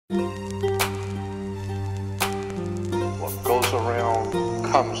What goes around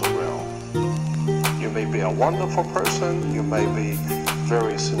comes around. You may be a wonderful person, you may be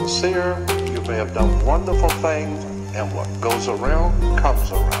very sincere, you may have done wonderful things, and what goes around comes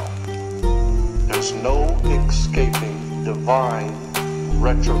around. There's no escaping divine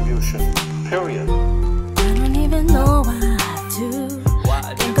retribution, period. I don't even know why I do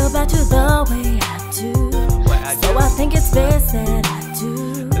think about you the way I do. So I think it's best that I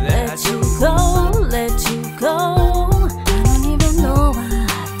do let you go, let you go. I don't even know why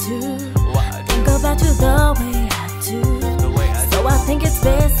I do think about you the way I do. So I think it's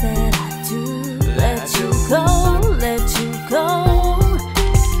best that I do let you go, let you go.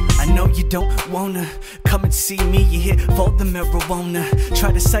 I know you don't wanna come and see me, you here for the marijuana.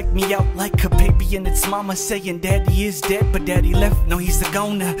 Try to psych me out like a baby and its mama saying daddy is dead, but daddy left, no he's a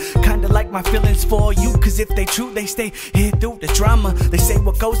goner. Kinda like my feelings for you, cause if they true they stay here through the drama. They say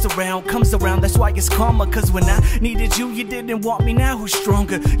what goes around comes around, that's why it's karma. Cause when I needed you, you didn't want me, now who's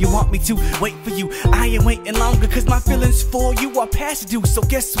stronger? You want me to wait for you, I ain't waiting longer. Cause my feelings for you are past due, so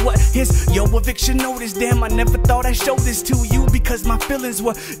guess what? Here's your eviction notice. Damn, I never thought I'd show this to you, because my feelings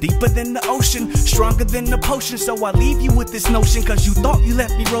were deeper than the ocean, stronger than the potion. So I leave you with this notion, cause you thought you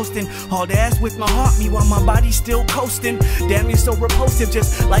left me roasting hard ass with my heart, meanwhile my body's still coasting. Damn, you're so repulsive,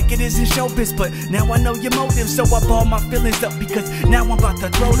 just like it is in showbiz. But now I know your motive, so I ball my feelings up, because now I'm about to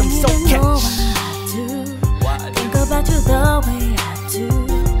throw them. So catch. I think about you the way I do.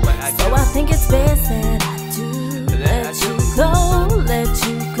 So I think it's best that I do let you go, let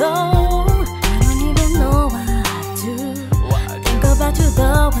you go. I don't even know why I do think about you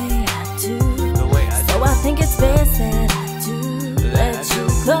the way I do. So I think it's best that I do let you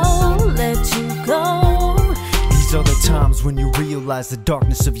go, let you go. These are the times when you realize the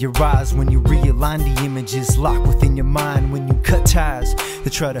darkness of your eyes, when you realign the images locked within your mind, when you cut ties to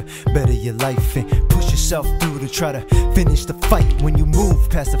try to better your life and push yourself through to try to finish the fight. When you move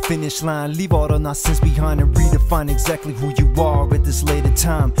past the finish line, leave all the nonsense behind and redefine exactly who you are at this later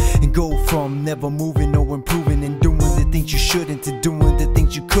time, and go from never moving or improving and doing the things you shouldn't to doing the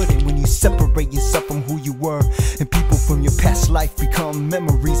things you couldn't. When you separate yourself from who you were, and people from your past life become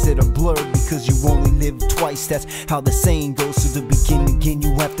memories that are blurred, because you only live twice, that's how the saying goes. To the beginning again,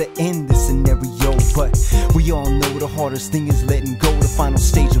 you have to end this scenario. But we all know the hardest thing is letting go, the final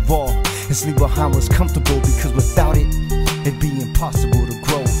stage of all, is leave behind what's comfortable, because without it, it'd be impossible to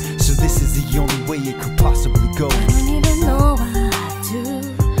grow. So this is the only way it could possibly go. I don't even know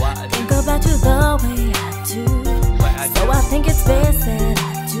why I do think about you the way I do. So I think it's best that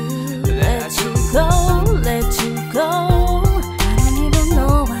I do let you go, let you go. I don't even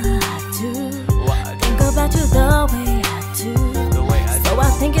know why I do think about you the way I do. So I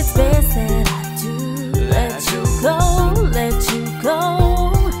think it's best that I do let you go, let you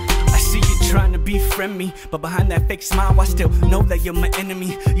go. I see you trying to befriend me, but behind that fake smile I still know that you're my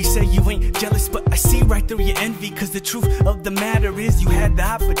enemy. You say you ain't jealous, but I see right through your envy. Cause the truth of the matter is you had the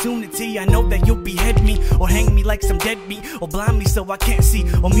opportunity. I know that you'll behead me, or hang me like some deadbeat, or blind me so I can't see,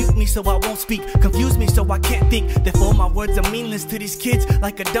 or mute me so I won't speak, confuse me so I can't think. Therefore my words are meaningless to these kids,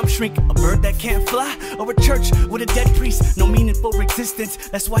 like a dumb shrink, a bird that can't fly, or a church with a dead priest. No meaning for existence,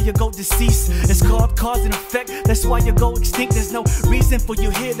 that's why you go deceased. It's called cause and effect, that's why you go extinct. There's no reason for you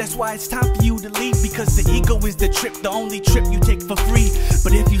here, that's why it's time for you to leave. Because the ego is the trip, the only trip you take for free.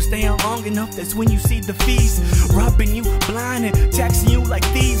 But if you stay on long enough, that's when you see the fees, robbing you blind and taxing you like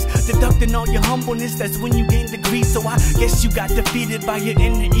thieves, deducting all your humbleness, that's when you gain degrees. So I guess you got defeated by your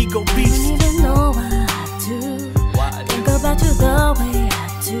inner ego beast. I don't even know why I do think about you the way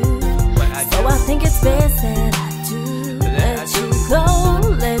I do. So I think it's best that I do let you go,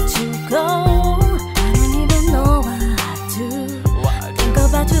 let you go. I don't even know why I do think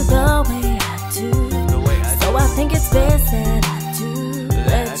about you the way I do. So I think it's best that I do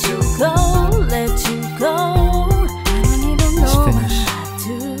let you go, let you go. I don't even know why I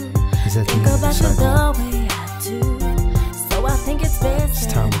do think about you the way I do. So I think it's best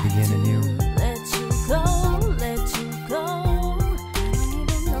It's time to begin anew. let you go, let you go. I don't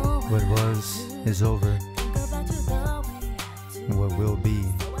even know What was is over, think about you the way I do. and what will be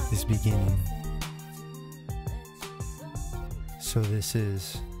is beginning. So this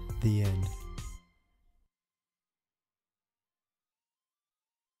is the end.